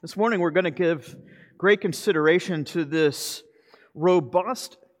This morning we're going to give great consideration to this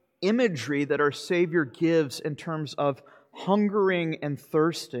robust imagery that our Savior gives in terms of hungering and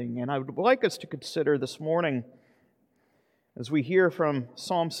thirsting. And I would like us to consider this morning, as we hear from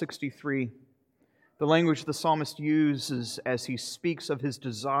Psalm 63, the language the psalmist uses as he speaks of his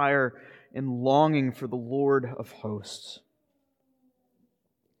desire and longing for the Lord of hosts.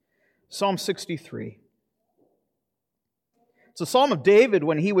 Psalm 63. It's a psalm of David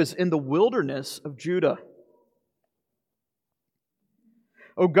when he was in the wilderness of Judah.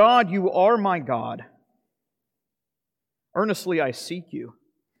 O God, you are my God. Earnestly I seek you.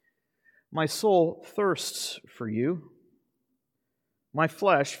 My soul thirsts for you. My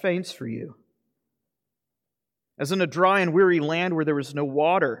flesh faints for you, as in a dry and weary land where there is no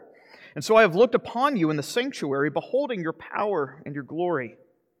water. And so I have looked upon you in the sanctuary, beholding your power and your glory.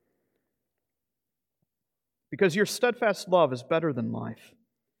 Because your steadfast love is better than life.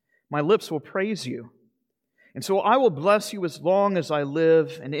 My lips will praise you. And so I will bless you as long as I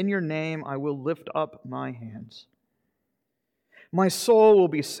live, and in your name I will lift up my hands. My soul will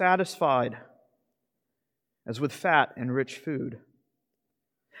be satisfied as with fat and rich food.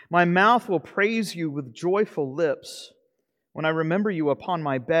 My mouth will praise you with joyful lips when I remember you upon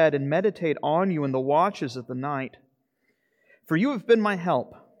my bed and meditate on you in the watches of the night. For you have been my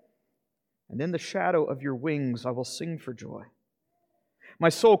help. And in the shadow of your wings I will sing for joy. My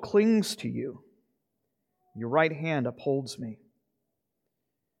soul clings to you. Your right hand upholds me.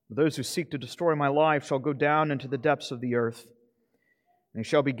 Those who seek to destroy my life shall go down into the depths of the earth. They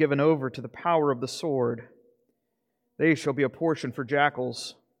shall be given over to the power of the sword. They shall be a portion for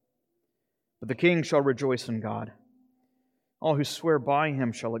jackals. But the king shall rejoice in God. All who swear by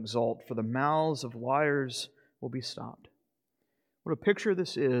him shall exult, for the mouths of liars will be stopped. What a picture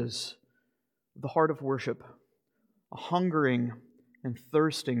this is. The heart of worship, a hungering and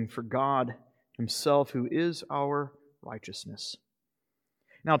thirsting for God Himself, who is our righteousness.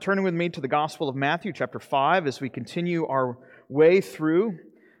 Now, turning with me to the Gospel of Matthew, chapter 5, as we continue our way through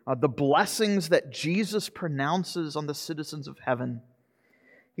the blessings that Jesus pronounces on the citizens of heaven.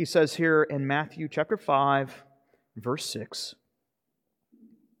 He says here in Matthew chapter 5, verse 6,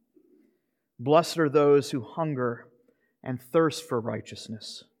 "Blessed are those who hunger and thirst for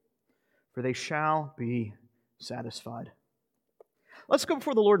righteousness, for they shall be satisfied." Let's go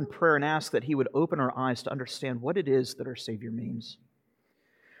before the Lord in prayer and ask that He would open our eyes to understand what it is that our Savior means.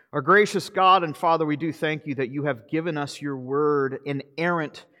 Our gracious God and Father, we do thank You that You have given us Your Word,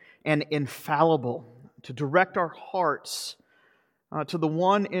 inerrant and infallible, to direct our hearts to the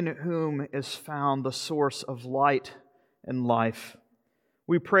one in whom is found the source of light and life.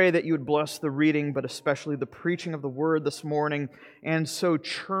 We pray that You would bless the reading, but especially the preaching of the Word this morning, and so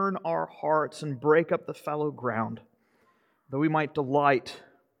churn our hearts and break up the fallow ground, that we might delight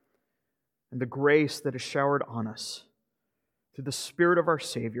in the grace that is showered on us through the Spirit of our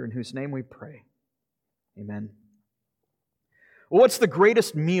Savior, in whose name we pray. Amen. Well, what's the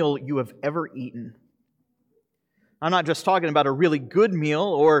greatest meal you have ever eaten? I'm not just talking about a really good meal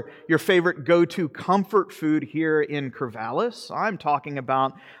or your favorite go-to comfort food here in Corvallis. I'm talking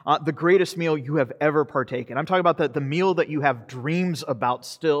about the greatest meal you have ever partaken. I'm talking about the meal that you have dreams about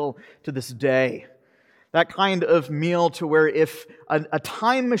still to this day. That kind of meal to where if a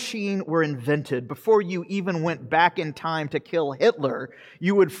time machine were invented, before you even went back in time to kill Hitler,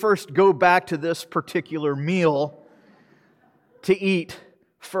 you would first go back to this particular meal to eat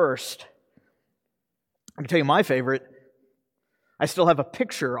first. I can tell you my favorite. I still have a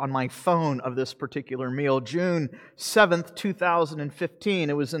picture on my phone of this particular meal. June 7th, 2015.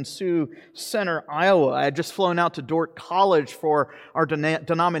 It was in Sioux Center, Iowa. I had just flown out to Dordt College for our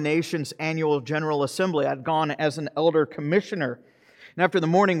denomination's annual General Assembly. I'd gone as an elder commissioner. And after the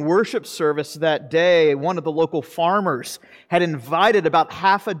morning worship service that day, one of the local farmers had invited about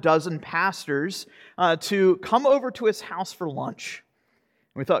half a dozen pastors to come over to his house for lunch.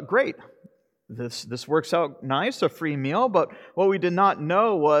 And we thought, great. This works out nice, a free meal, but what we did not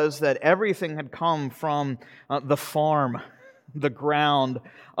know was that everything had come from the farm, the ground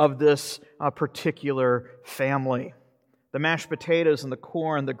of this particular family. The mashed potatoes and the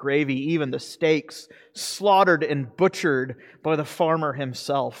corn, the gravy, even the steaks, slaughtered and butchered by the farmer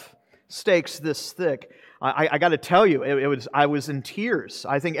himself. Steaks this thick. I got to tell you, I was in tears.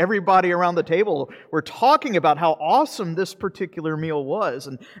 I think everybody around the table were talking about how awesome this particular meal was.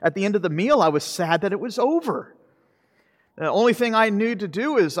 And at the end of the meal, I was sad that it was over. The only thing I knew to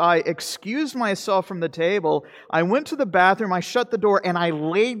do is I excused myself from the table. I went to the bathroom, I shut the door, and I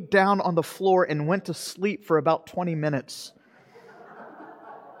laid down on the floor and went to sleep for about 20 minutes.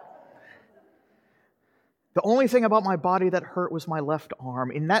 The only thing about my body that hurt was my left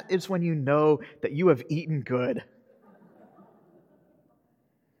arm, and that is when you know that you have eaten good.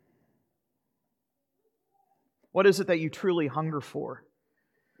 What is it that you truly hunger for?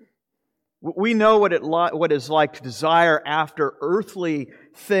 We know what it is like to desire after earthly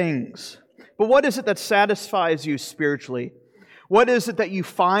things. But what is it that satisfies you spiritually? What is it that you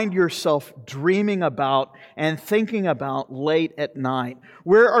find yourself dreaming about and thinking about late at night?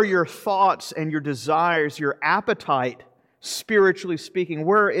 Where are your thoughts and your desires, your appetite, spiritually speaking?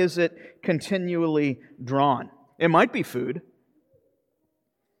 Where is it continually drawn? It might be food.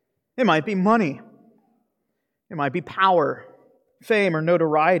 It might be money. It might be power, fame, or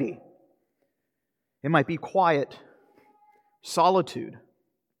notoriety. It might be quiet, solitude.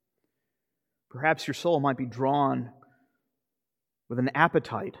 Perhaps your soul might be drawn with an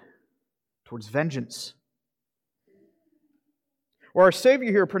appetite towards vengeance. Or our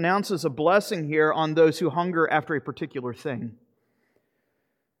Savior here pronounces a blessing here on those who hunger after a particular thing.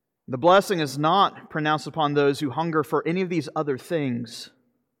 The blessing is not pronounced upon those who hunger for any of these other things,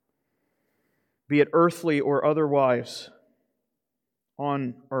 be it earthly or otherwise,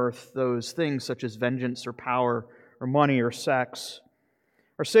 on earth, those things such as vengeance or power or money or sex.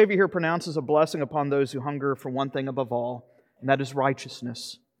 Our Savior here pronounces a blessing upon those who hunger for one thing above all, and that is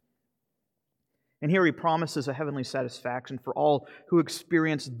righteousness. And here He promises a heavenly satisfaction for all who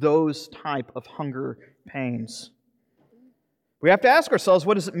experience those type of hunger pains. We have to ask ourselves,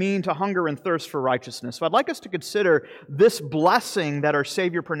 what does it mean to hunger and thirst for righteousness? So I'd like us to consider this blessing that our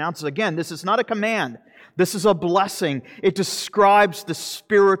Savior pronounces. Again, this is not a command. This is a blessing. It describes the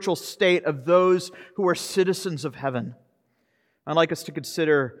spiritual state of those who are citizens of heaven. I'd like us to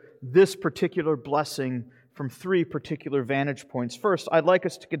consider this particular blessing from three particular vantage points. First, I'd like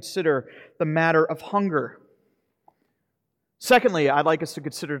us to consider the matter of hunger. Secondly, I'd like us to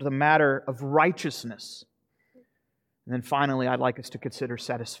consider the matter of righteousness. And then finally, I'd like us to consider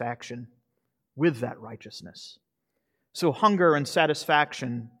satisfaction with that righteousness. So hunger and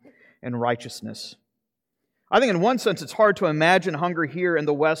satisfaction and righteousness. I think in one sense it's hard to imagine hunger here in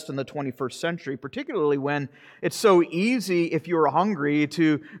the West in the 21st century, particularly when it's so easy, if you're hungry,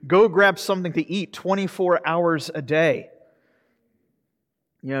 to go grab something to eat 24 hours a day.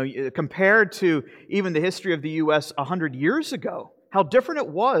 You know, compared to even the history of the U.S. 100 years ago, how different it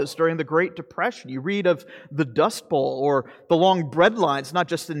was during the Great Depression. You read of the Dust Bowl or the long bread lines, not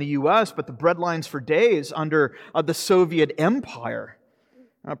just in the U.S., but the bread lines for days under the Soviet Empire.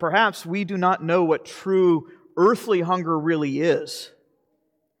 Perhaps we do not know what true earthly hunger really is.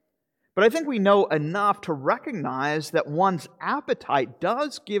 But I think we know enough to recognize that one's appetite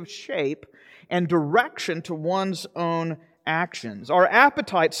does give shape and direction to one's own actions. Our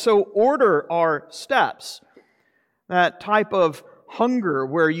appetites so order our steps. That type of hunger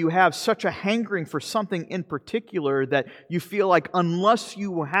where you have such a hankering for something in particular that you feel like unless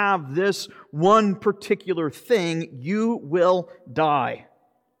you have this one particular thing, you will die.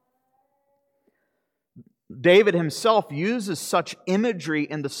 David himself uses such imagery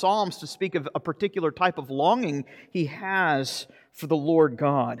in the Psalms to speak of a particular type of longing he has for the Lord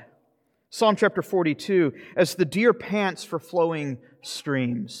God. Psalm chapter 42, as the deer pants for flowing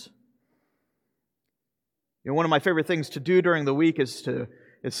streams. You know, one of my favorite things to do during the week is to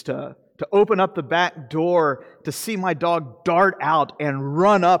open up the back door to see my dog dart out and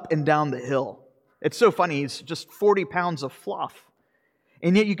run up and down the hill. It's so funny, he's just 40 pounds of fluff.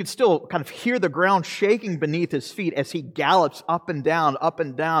 And yet you can still kind of hear the ground shaking beneath his feet as he gallops up and down, up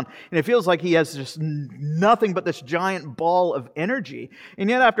and down. And it feels like he has just nothing but this giant ball of energy. And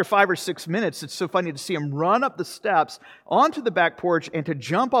yet after 5 or 6 minutes, it's so funny to see him run up the steps onto the back porch and to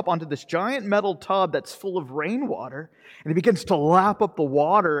jump up onto this giant metal tub that's full of rainwater. And he begins to lap up the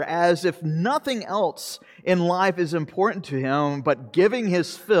water as if nothing else in life is important to him but giving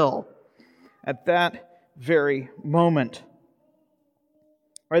his fill at that very moment.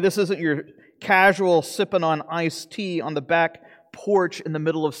 Right, this isn't your casual sipping on iced tea on the back porch in the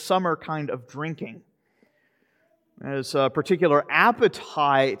middle of summer kind of drinking. There's a particular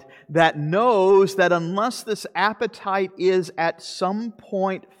appetite that knows that unless this appetite is at some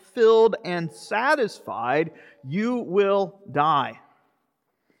point filled and satisfied, you will die.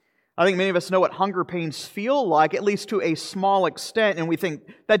 I think many of us know what hunger pains feel like, at least to a small extent, and we think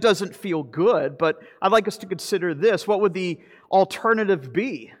that doesn't feel good, but I'd like us to consider this. What would the alternative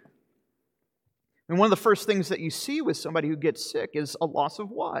be? And one of the first things that you see with somebody who gets sick is a loss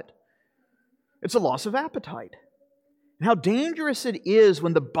of what? It's a loss of appetite. And how dangerous it is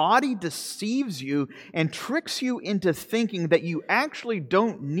when the body deceives you and tricks you into thinking that you actually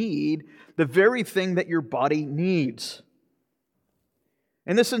don't need the very thing that your body needs.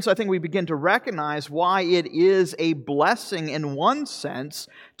 In this sense, I think we begin to recognize why it is a blessing in one sense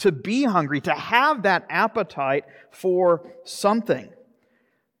to be hungry, to have that appetite for something.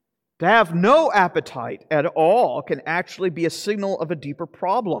 To have no appetite at all can actually be a signal of a deeper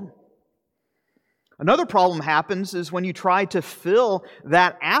problem. Another problem happens is when you try to fill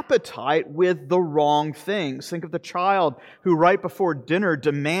that appetite with the wrong things. Think of the child who right before dinner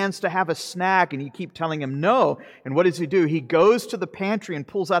demands to have a snack and you keep telling him no. And what does he do? He goes to the pantry and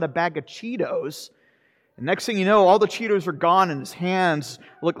pulls out a bag of Cheetos. And next thing you know, all the Cheetos are gone and his hands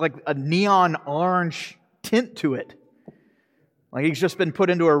look like a neon orange tint to it. Like he's just been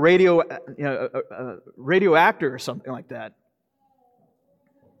put into a radioactor or something like that.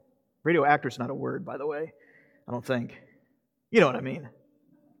 Radioactor is not a word, by the way. I don't think. You know what I mean.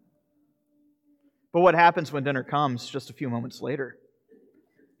 But what happens when dinner comes just a few moments later?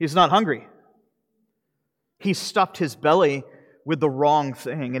 He's not hungry. He stuffed his belly with the wrong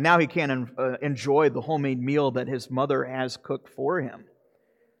thing, and now he can't enjoy the homemade meal that his mother has cooked for him.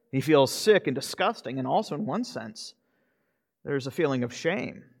 He feels sick and disgusting, and also in one sense, there's a feeling of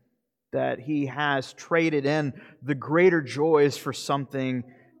shame that he has traded in the greater joys for something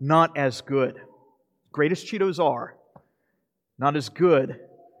not as good. Great as Cheetos are, not as good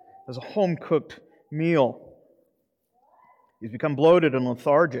as a home-cooked meal. He's become bloated and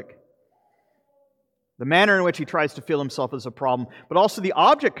lethargic. The manner in which he tries to feel himself is a problem, but also the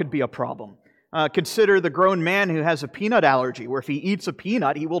object could be a problem. Consider the grown man who has a peanut allergy, where if he eats a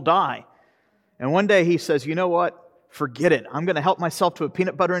peanut, he will die. And one day he says, you know what? Forget it. I'm going to help myself to a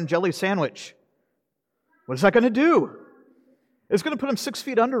peanut butter and jelly sandwich. What is that going to do? It's going to put him 6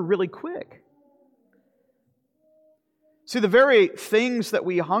 feet under really quick. See, the very things that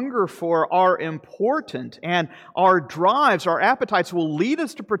we hunger for are important, and our drives, our appetites will lead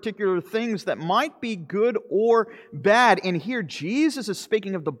us to particular things that might be good or bad. And here Jesus is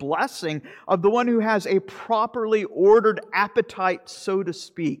speaking of the blessing of the one who has a properly ordered appetite, so to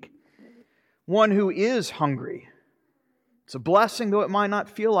speak. One who is hungry. It's a blessing, though it might not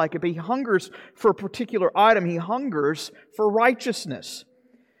feel like it, but he hungers for a particular item. He hungers for righteousness.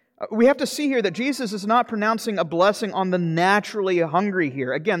 We have to see here that Jesus is not pronouncing a blessing on the naturally hungry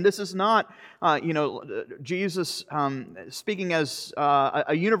here. Again, this is not, Jesus speaking as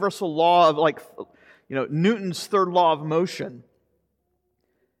a universal law of Newton's third law of motion.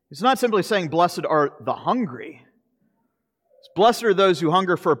 It's not simply saying, blessed are the hungry. It's blessed are those who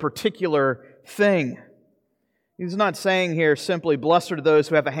hunger for a particular thing. He's not saying here simply, blessed are those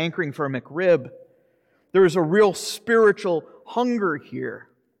who have a hankering for a McRib. There is a real spiritual hunger here.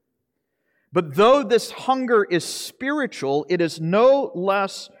 But though this hunger is spiritual, it is no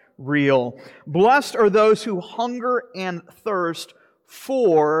less real. Blessed are those who hunger and thirst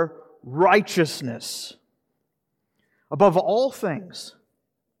for righteousness. Above all things,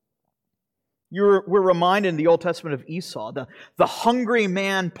 we're reminded in the Old Testament of Esau, the hungry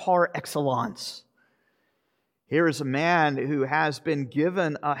man par excellence. Here is a man who has been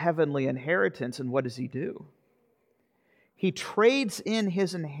given a heavenly inheritance, and what does he do? He trades in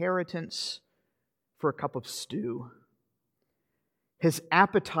his inheritance for a cup of stew. His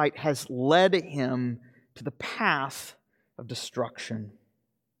appetite has led him to the path of destruction.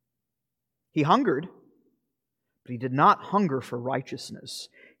 He hungered, but he did not hunger for righteousness.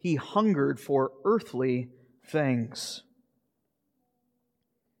 He hungered for earthly things.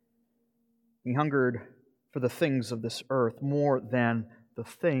 He hungered for the things of this earth more than the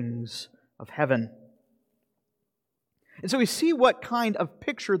things of heaven. And so we see what kind of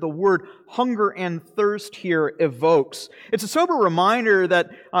picture the word hunger and thirst here evokes. It's a sober reminder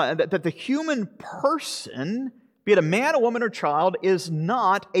that the human person, be it a man, a woman, or child, is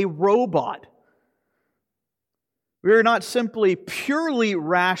not a robot. We are not simply purely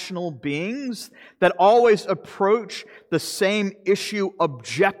rational beings that always approach the same issue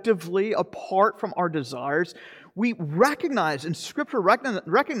objectively apart from our desires. We recognize, and Scripture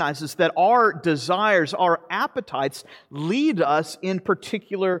recognizes that our desires, our appetites, lead us in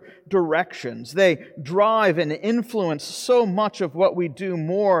particular directions. They drive and influence so much of what we do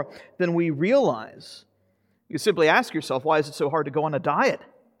more than we realize. You simply ask yourself, why is it so hard to go on a diet?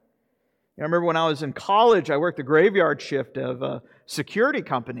 I remember when I was in college, I worked the graveyard shift of a security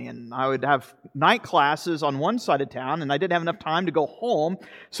company, and I would have night classes on one side of town, and I didn't have enough time to go home.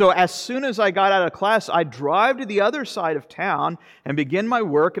 So as soon as I got out of class, I'd drive to the other side of town and begin my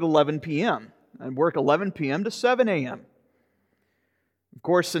work at 11 p.m. I'd work 11 p.m. to 7 a.m. Of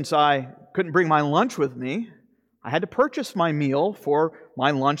course, since I couldn't bring my lunch with me, I had to purchase my meal for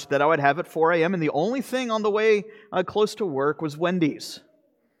my lunch that I would have at 4 a.m., and the only thing on the way close to work was Wendy's.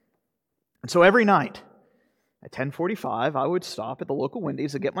 And so every night, At 10:45, I would stop at the local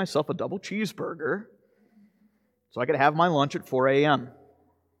Wendy's and get myself a double cheeseburger so I could have my lunch at 4 a.m.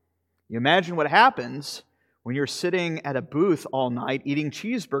 You imagine what happens when you're sitting at a booth all night eating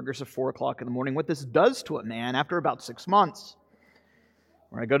cheeseburgers at 4 o'clock in the morning, what this does to a man after about 6 months.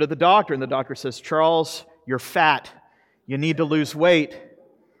 Where I go to the doctor, and the doctor says, "Charles, you're fat. You need to lose weight.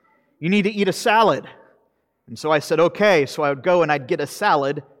 You need to eat a salad." And so I said, okay. So I would go and I'd get a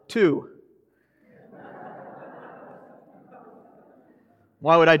salad too.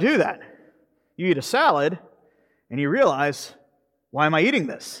 Why would I do that? You eat a salad and you realize, why am I eating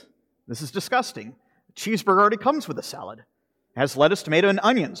this? This is disgusting. The cheeseburger already comes with a salad. It has lettuce, tomato, and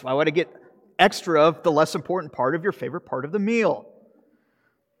onions. Why would I get extra of the less important part of your favorite part of the meal?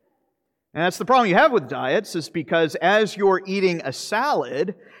 And that's the problem you have with diets, is because as you're eating a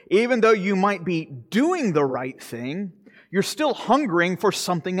salad, even though you might be doing the right thing, you're still hungering for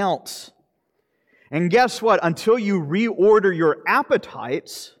something else. And guess what? Until you reorder your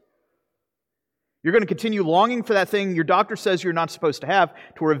appetites, you're going to continue longing for that thing your doctor says you're not supposed to have,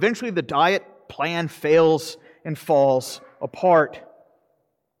 to where eventually the diet plan fails and falls apart.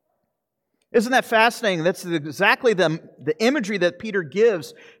 Isn't that fascinating? That's exactly the imagery that Peter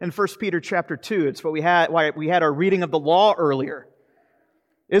gives in 1 Peter chapter 2. It's why we had our reading of the law earlier.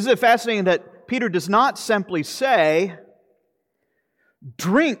 Isn't it fascinating that Peter does not simply say,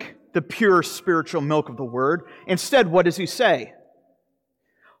 drink the pure spiritual milk of the Word. Instead, what does he say?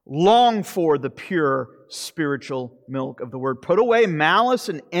 Long for the pure spiritual milk of the Word. Put away malice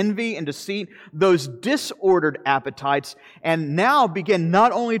and envy and deceit, those disordered appetites, and now begin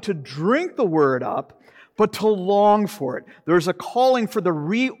not only to drink the Word up, but to long for it. There's a calling for the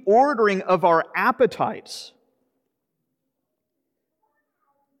reordering of our appetites.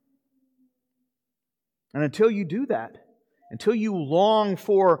 And until you do that, until you long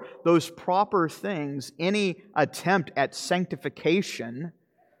for those proper things, any attempt at sanctification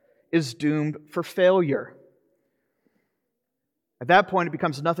is doomed for failure. At that point, it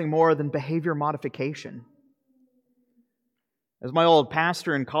becomes nothing more than behavior modification. As my old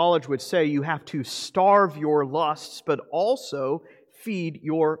pastor in college would say, you have to starve your lusts, but also feed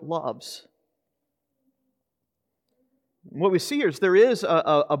your loves. What we see here is there is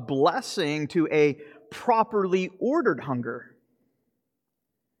a blessing to a properly ordered hunger.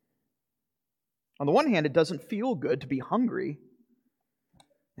 On the one hand, it doesn't feel good to be hungry.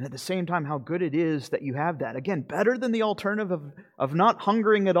 And at the same time, how good it is that you have that. Again, better than the alternative of not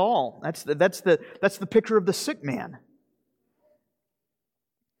hungering at all. That's the picture of the sick man.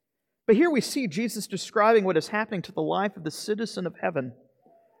 But here we see Jesus describing what is happening to the life of the citizen of heaven.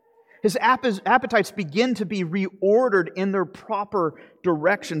 His appetites begin to be reordered in their proper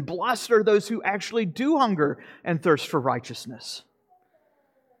direction. Blessed are those who actually do hunger and thirst for righteousness.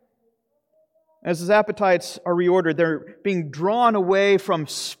 As his appetites are reordered, they're being drawn away from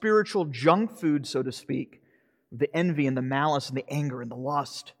spiritual junk food, so to speak. The envy and the malice and the anger and the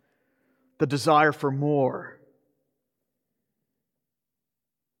lust. The desire for more.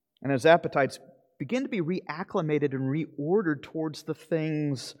 And his appetites begin to be reacclimated and reordered towards the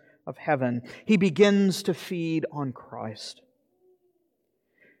things of heaven. He begins to feed on Christ.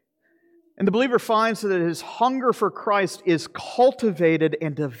 And the believer finds that his hunger for Christ is cultivated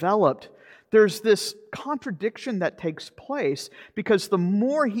and developed. There's this contradiction that takes place because the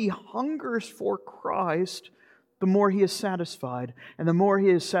more he hungers for Christ, the more he is satisfied. And the more he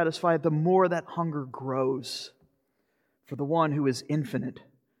is satisfied, the more that hunger grows for the one who is infinite,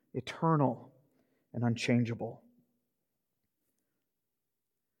 eternal, and unchangeable.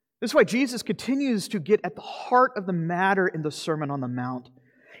 This is why Jesus continues to get at the heart of the matter in the Sermon on the Mount.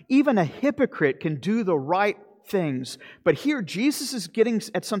 Even a hypocrite can do the right things. But here Jesus is getting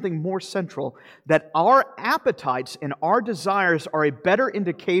at something more central, that our appetites and our desires are a better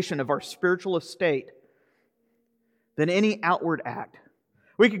indication of our spiritual estate than any outward act.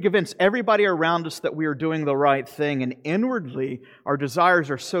 We could convince everybody around us that we are doing the right thing, and inwardly our desires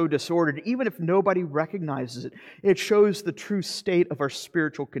are so disordered, even if nobody recognizes it. It shows the true state of our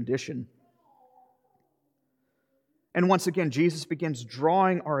spiritual condition. And once again, Jesus begins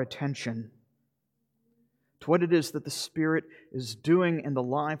drawing our attention to what it is that the Spirit is doing in the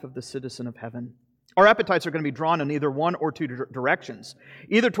life of the citizen of heaven. Our appetites are going to be drawn in either one or two directions,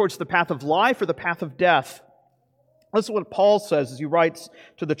 either towards the path of life or the path of death. This is what Paul says as he writes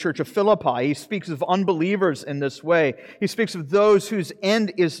to the church of Philippi. He speaks of unbelievers in this way. He speaks of those whose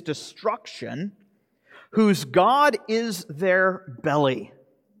end is destruction, whose God is their belly,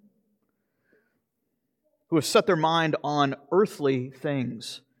 who have set their mind on earthly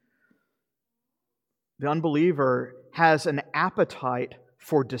things. The unbeliever has an appetite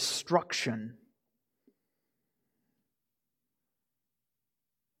for destruction.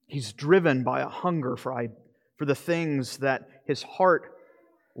 He's driven by a hunger for the things that his heart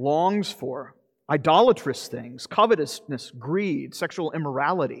longs for. Idolatrous things, covetousness, greed, sexual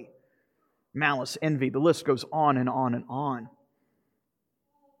immorality, malice, envy. The list goes on and on and on.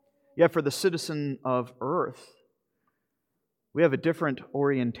 Yet for the citizen of earth, we have a different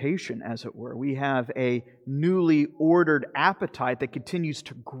orientation, as it were. We have a newly ordered appetite that continues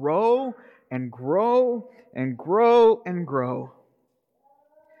to grow and grow and grow and grow.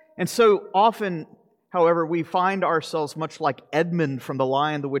 And so often, however, we find ourselves much like Edmund from The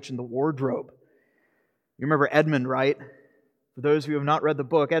Lion, the Witch, and the Wardrobe. You remember Edmund, right? For those of you who have not read the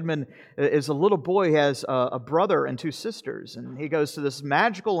book, Edmund is a little boy. He has a brother and two sisters, and he goes to this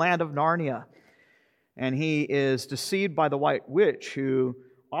magical land of Narnia. And he is deceived by the White Witch, who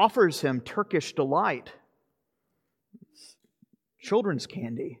offers him Turkish delight. It's children's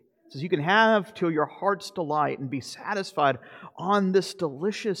candy. It says you can have to your heart's delight and be satisfied on this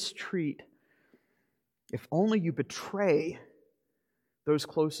delicious treat if only you betray those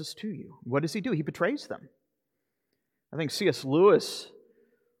closest to you. What does he do? He betrays them. I think C.S. Lewis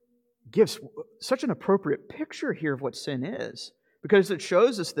gives such an appropriate picture here of what sin is, because it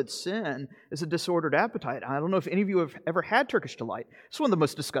shows us that sin is a disordered appetite. I don't know if any of you have ever had Turkish delight. It's one of the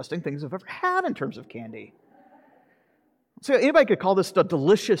most disgusting things I've ever had in terms of candy. So anybody could call this a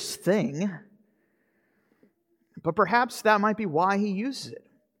delicious thing, but perhaps that might be why he uses it.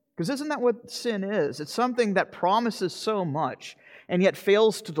 Because isn't that what sin is? It's something that promises so much and yet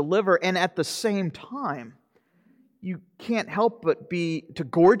fails to deliver, and at the same time, you can't help but to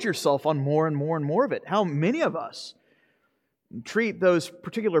gorge yourself on more and more and more of it. How many of us treat those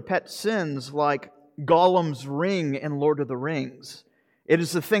particular pet sins like Gollum's ring in Lord of the Rings? It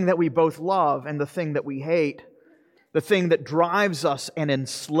is the thing that we both love and the thing that we hate, the thing that drives us and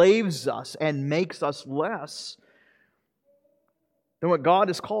enslaves us and makes us less than what God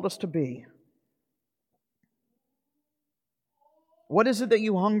has called us to be. What is it that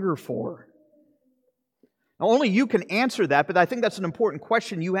you hunger for? Now, only you can answer that, but I think that's an important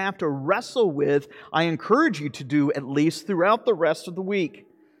question you have to wrestle with. I encourage you to do at least throughout the rest of the week.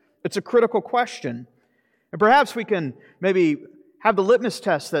 It's a critical question. And perhaps we can maybe have the litmus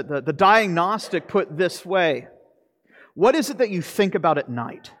test that the diagnostic put this way. What is it that you think about at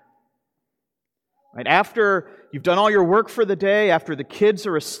night? Right? After you've done all your work for the day, after the kids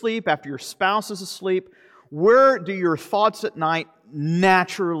are asleep, after your spouse is asleep, where do your thoughts at night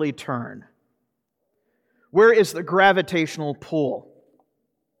naturally turn? Where is the gravitational pull?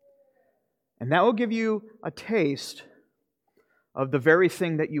 And that will give you a taste of the very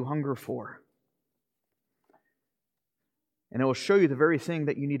thing that you hunger for. And it will show you the very thing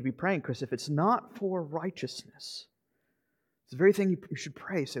that you need to be praying, because if it's not for righteousness, it's the very thing you should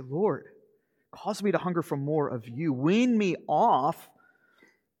pray. Say, Lord, cause me to hunger for more of you. Wean me off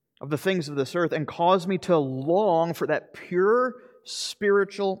of the things of this earth and cause me to long for that pure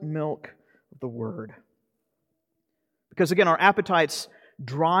spiritual milk of the Word. Because again, our appetites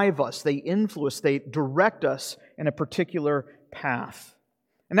drive us, they influence, they direct us in a particular path.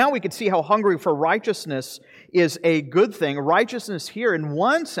 And now we can see how hungry for righteousness is a good thing. Righteousness here, in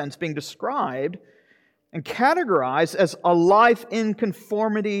one sense, being described and categorized as a life in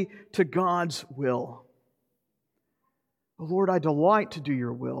conformity to God's will. Oh, Lord, I delight to do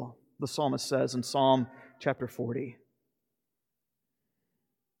your will, the psalmist says in Psalm chapter 40.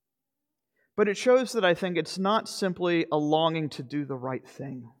 But it shows that I think it's not simply a longing to do the right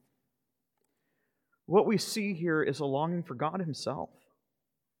thing. What we see here is a longing for God Himself.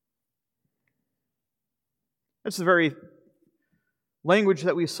 That's the very language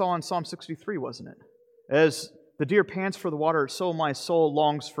that we saw in Psalm 63, wasn't it? As the deer pants for the water, so my soul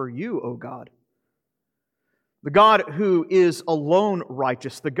longs for you, O God. The God who is alone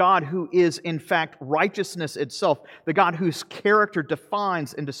righteous, the God who is in fact righteousness itself, the God whose character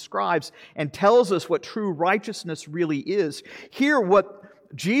defines and describes and tells us what true righteousness really is. Here, what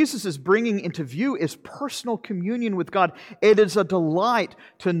Jesus is bringing into view is personal communion with God. It is a delight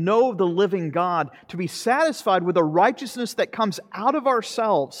to know the living God, to be satisfied with a righteousness that comes out of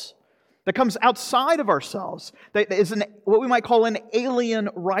ourselves, that comes outside of ourselves, that is what we might call an alien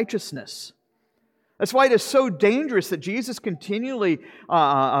righteousness. That's why it is so dangerous that Jesus continually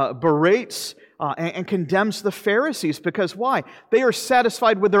berates and condemns the Pharisees. Because why? They are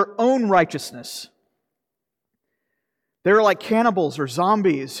satisfied with their own righteousness. They're like cannibals or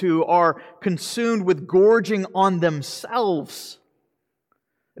zombies who are consumed with gorging on themselves.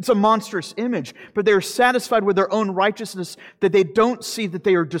 It's a monstrous image, but they're satisfied with their own righteousness that they don't see that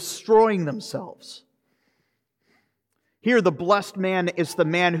they are destroying themselves. Here, the blessed man is the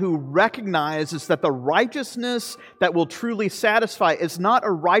man who recognizes that the righteousness that will truly satisfy is not a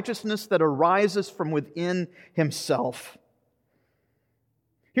righteousness that arises from within himself.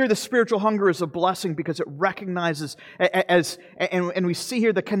 Here, the spiritual hunger is a blessing because it recognizes, and we see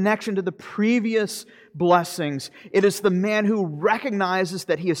here the connection to the previous blessings. It is the man who recognizes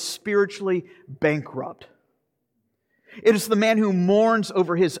that he is spiritually bankrupt. It is the man who mourns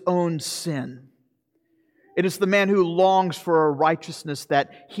over his own sin. It is the man who longs for a righteousness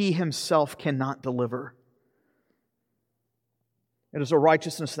that he himself cannot deliver. It is a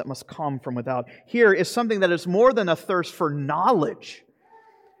righteousness that must come from without. Here is something that is more than a thirst for knowledge.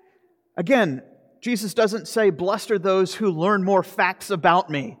 Again, Jesus doesn't say, "Blessed are those who learn more facts about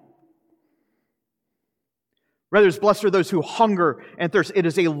me." Rather, it's blessed are those who hunger and thirst. It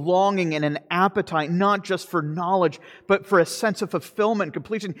is a longing and an appetite, not just for knowledge, but for a sense of fulfillment and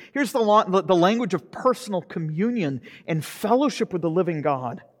completion. Here's the language of personal communion and fellowship with the living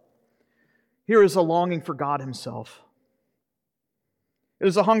God. Here is a longing for God Himself. It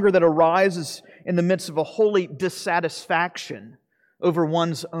is a hunger that arises in the midst of a holy dissatisfaction over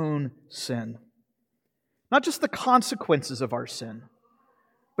one's own sin. Not just the consequences of our sin,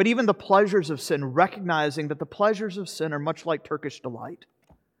 but even the pleasures of sin, recognizing that the pleasures of sin are much like Turkish delight.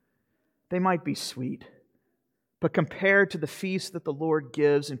 They might be sweet, but compared to the feast that the Lord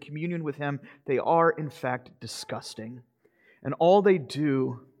gives in communion with Him, they are in fact disgusting. And all they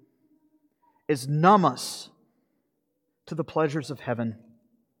do is numb us to the pleasures of heaven.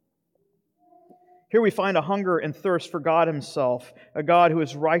 Here we find a hunger and thirst for God Himself, a God who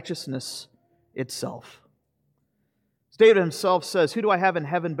is righteousness itself. As David himself says, "Who do I have in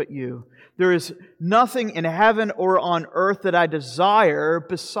heaven but you? There is nothing in heaven or on earth that I desire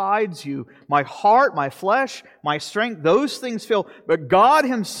besides you. My heart, my flesh, my strength, those things fail. But God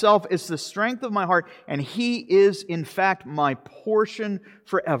Himself is the strength of my heart, and He is in fact my portion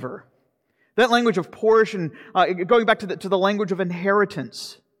forever." That language of portion, going back to the language of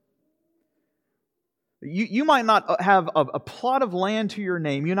inheritance. You might not have a plot of land to your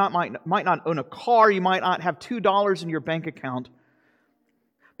name. You might not own a car. You might not have $2 in your bank account.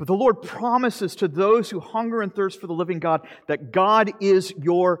 But the Lord promises to those who hunger and thirst for the living God that God is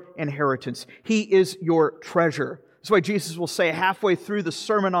your inheritance. He is your treasure. That's why Jesus will say halfway through the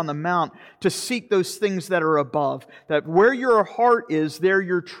Sermon on the Mount to seek those things that are above. That where your heart is, there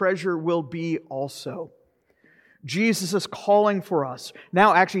your treasure will be also. Jesus is calling for us.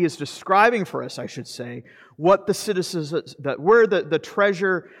 Now, actually, He's describing for us, I should say, what the citizens, where the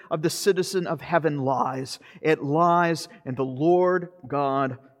treasure of the citizen of heaven lies. It lies in the Lord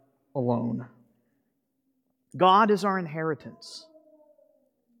God alone. God is our inheritance.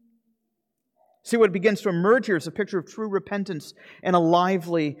 See, what begins to emerge here is a picture of true repentance and a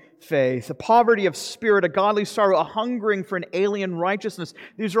lively faith. A poverty of spirit, a godly sorrow, a hungering for an alien righteousness.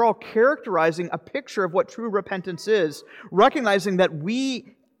 These are all characterizing a picture of what true repentance is, recognizing that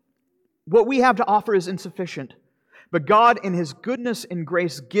what we have to offer is insufficient. But God, in His goodness and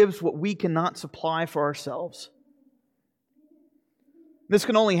grace, gives what we cannot supply for ourselves. This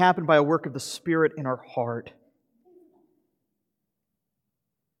can only happen by a work of the Spirit in our heart.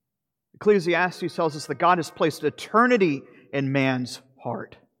 Ecclesiastes tells us that God has placed eternity in man's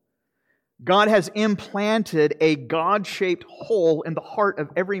heart. God has implanted a God-shaped hole in the heart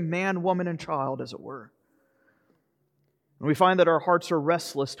of every man, woman, and child, as it were. And we find that our hearts are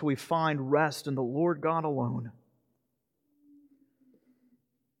restless till we find rest in the Lord God alone.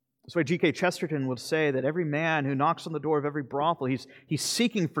 That's why G.K. Chesterton would say that every man who knocks on the door of every brothel, he's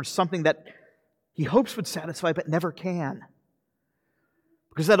seeking for something that he hopes would satisfy but never can.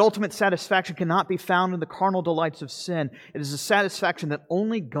 Because that ultimate satisfaction cannot be found in the carnal delights of sin. It is a satisfaction that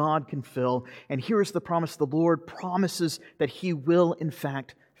only God can fill. And here is the promise. The Lord promises that He will, in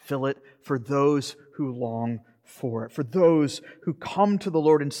fact, fill it for those who long for it. For those who come to the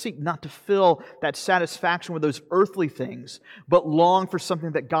Lord and seek not to fill that satisfaction with those earthly things, but long for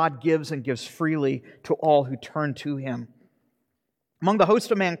something that God gives and gives freely to all who turn to Him. Among the host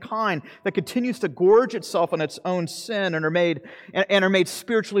of mankind that continues to gorge itself on its own sin and are made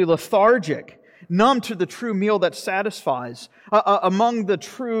spiritually lethargic, numb to the true meal that satisfies. Among the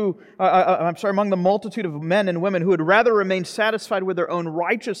multitude of men and women who would rather remain satisfied with their own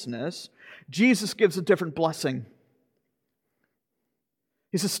righteousness, Jesus gives a different blessing.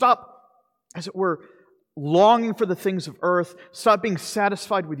 He says, stop, as it were, longing for the things of earth. Stop being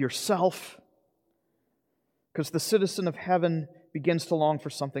satisfied with yourself, because the citizen of heaven begins to long for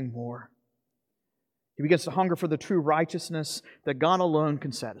something more. He begins to hunger for the true righteousness that God alone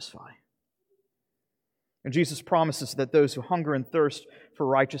can satisfy. And Jesus promises that those who hunger and thirst for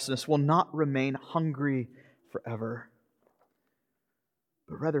righteousness will not remain hungry forever.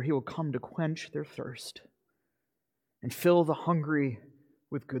 but rather He will come to quench their thirst and fill the hungry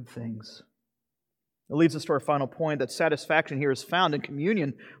with good things. It leads us to our final point, that satisfaction here is found in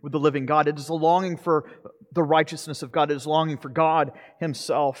communion with the living God. It is a longing for the righteousness of God. It is longing for God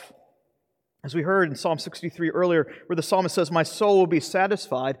Himself. As we heard in Psalm 63 earlier, where the psalmist says, "My soul will be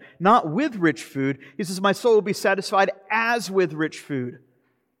satisfied, not with rich food." He says, "My soul will be satisfied as with rich food."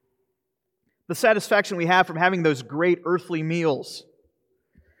 The satisfaction we have from having those great earthly meals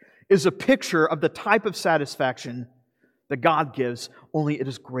is a picture of the type of satisfaction that God gives, only it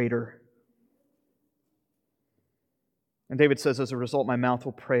is greater. And David says, as a result, my mouth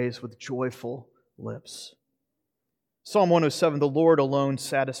will praise with joyful lips. Psalm 107, the Lord alone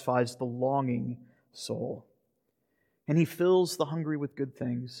satisfies the longing soul, and He fills the hungry with good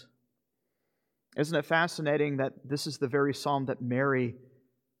things. Isn't it fascinating that this is the very psalm that Mary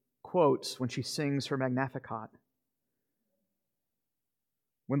quotes when she sings her Magnificat?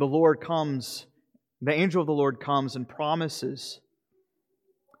 When the Lord comes, the angel of the Lord comes and promises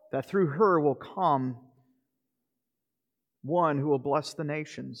that through her will come one who will bless the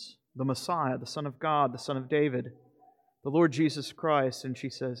nations, the Messiah, the Son of God, the Son of David, the Lord Jesus Christ. And she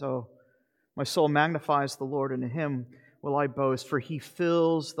says, "Oh, my soul magnifies the Lord, and in Him will I boast, for He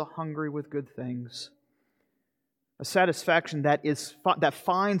fills the hungry with good things." A satisfaction that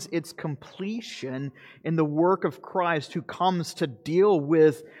finds its completion in the work of Christ, who comes to deal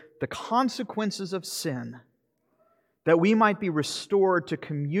with the consequences of sin, that we might be restored to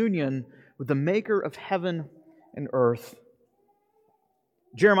communion with the Maker of heaven and earth.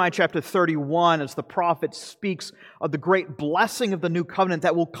 Jeremiah chapter 31, as the prophet speaks of the great blessing of the new covenant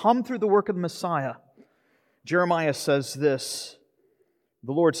that will come through the work of the Messiah, Jeremiah says this,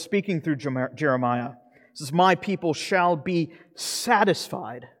 the Lord speaking through Jeremiah, says, "My people shall be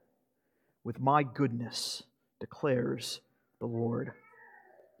satisfied with my goodness, declares the Lord."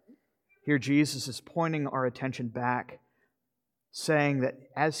 Here Jesus is pointing our attention back, saying that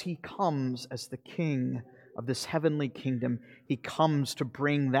as He comes as the King of this heavenly kingdom, He comes to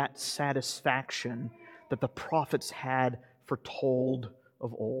bring that satisfaction that the prophets had foretold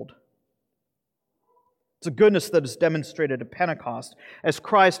of old. It's a goodness that is demonstrated at Pentecost, as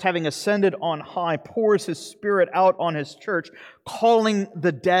Christ, having ascended on high, pours His Spirit out on His church, calling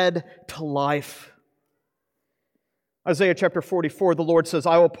the dead to life. Isaiah chapter 44, the Lord says,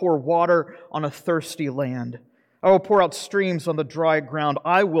 "I will pour water on a thirsty land. I will pour out streams on the dry ground.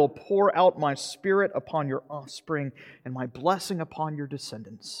 I will pour out my Spirit upon your offspring and my blessing upon your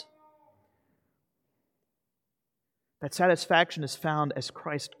descendants." That satisfaction is found as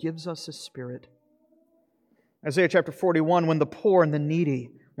Christ gives us His Spirit. Isaiah chapter 41, when the poor and the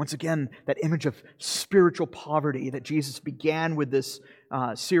needy, once again, that image of spiritual poverty that Jesus began with this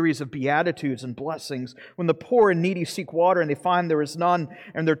series of beatitudes and blessings. When the poor and needy seek water and they find there is none,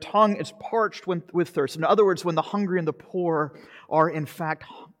 and their tongue is parched with thirst. In other words, when the hungry and the poor are in fact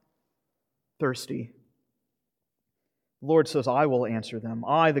thirsty, the Lord says, "I will answer them.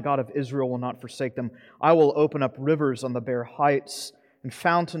 I, the God of Israel, will not forsake them. I will open up rivers on the bare heights and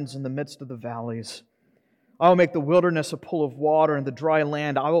fountains in the midst of the valleys. I will make the wilderness a pool of water, and the dry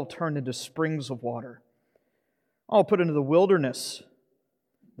land I will turn into springs of water. I will put into the wilderness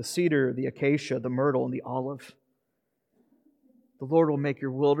the cedar, the acacia, the myrtle, and the olive. The Lord will make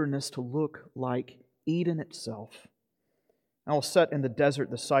your wilderness to look like Eden itself. I will set in the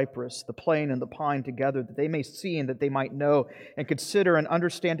desert the cypress, the plane, and the pine together, that they may see and that they might know and consider and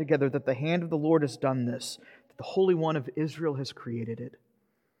understand together that the hand of the Lord has done this, that the Holy One of Israel has created it."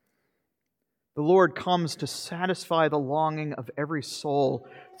 The Lord comes to satisfy the longing of every soul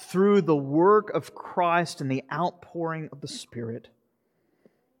through the work of Christ and the outpouring of the Spirit.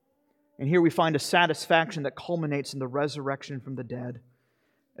 And here we find a satisfaction that culminates in the resurrection from the dead.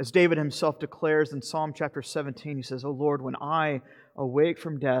 As David himself declares in Psalm chapter 17, he says, "O Lord, when I awake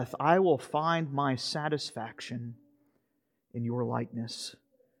from death, I will find my satisfaction in your likeness.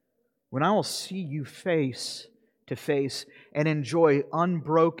 When I will see you face to face and enjoy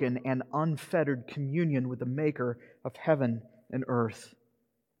unbroken and unfettered communion with the Maker of heaven and earth."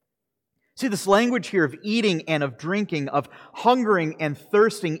 See, this language here of eating and of drinking, of hungering and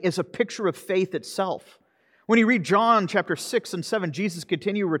thirsting, is a picture of faith itself. When you read John chapter 6 and 7, Jesus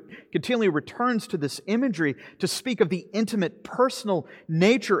continually returns to this imagery to speak of the intimate, personal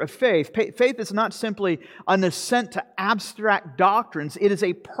nature of faith. Faith is not simply an assent to abstract doctrines. It is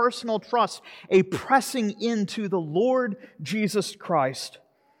a personal trust, a pressing into the Lord Jesus Christ.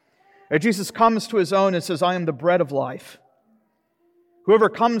 Jesus comes to His own and says, "I am the bread of life. Whoever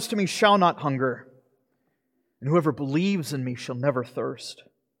comes to me shall not hunger, and whoever believes in me shall never thirst.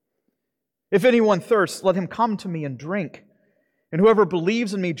 If anyone thirsts, let him come to me and drink. And whoever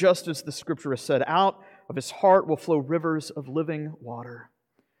believes in me, just as the Scripture has said, out of his heart will flow rivers of living water.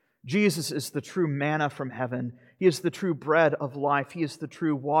 Jesus is the true manna from heaven. He is the true bread of life. He is the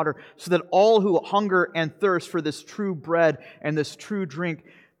true water, so that all who hunger and thirst for this true bread and this true drink,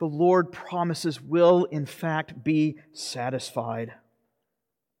 the Lord promises will in fact be satisfied.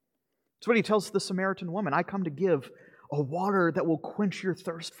 That's what He tells the Samaritan woman. I come to give a water that will quench your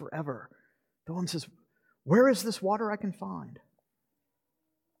thirst forever. The woman says, where is this water I can find?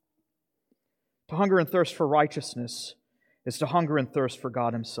 To hunger and thirst for righteousness is to hunger and thirst for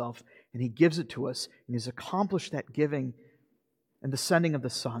God Himself. And He gives it to us, and He's accomplished that giving and the sending of the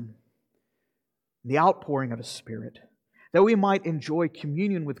Son, and the outpouring of His Spirit, that we might enjoy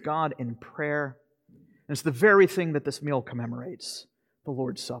communion with God in prayer. And it's the very thing that this meal commemorates, the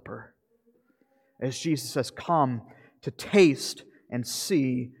Lord's Supper. As Jesus has come to taste and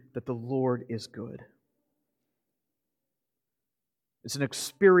see that the Lord is good. It's an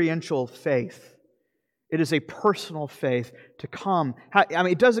experiential faith. It is a personal faith to come. I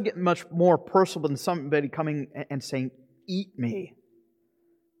mean, it doesn't get much more personal than somebody coming and saying, eat me.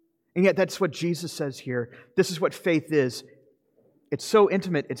 And yet that's what Jesus says here. This is what faith is. It's so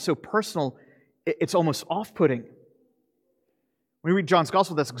intimate, it's so personal, it's almost off-putting. When we read John's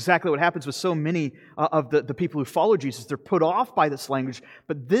Gospel, that's exactly what happens with so many of the people who follow Jesus. They're put off by this language.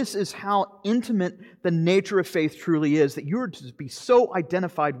 But this is how intimate the nature of faith truly is, that you are to be so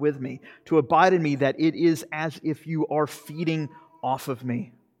identified with me, to abide in me, that it is as if you are feeding off of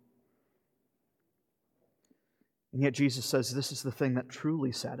me. And yet Jesus says this is the thing that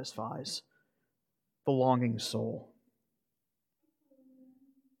truly satisfies the longing soul.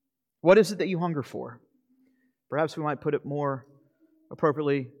 What is it that you hunger for? Perhaps we might put it more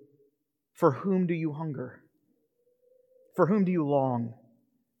appropriately, for whom do you hunger? For whom do you long?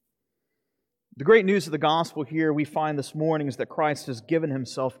 The great news of the gospel here we find this morning is that Christ has given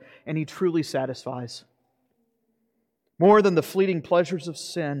Himself and He truly satisfies. More than the fleeting pleasures of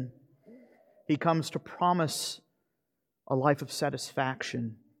sin, He comes to promise a life of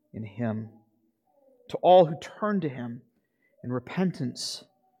satisfaction in Him to all who turn to Him in repentance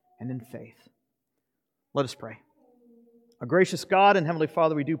and in faith. Let us pray. Our gracious God and Heavenly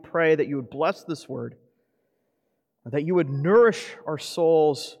Father, we do pray that You would bless this word, that You would nourish our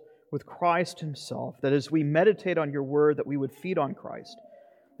souls with Christ Himself, that as we meditate on Your word, that we would feed on Christ,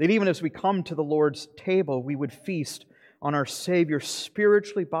 that even as we come to the Lord's table, we would feast on our Savior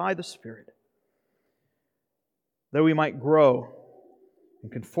spiritually by the Spirit, that we might grow in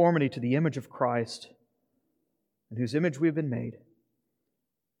conformity to the image of Christ, in whose image we have been made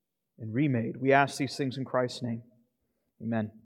and remade. We ask these things in Christ's name. Amen.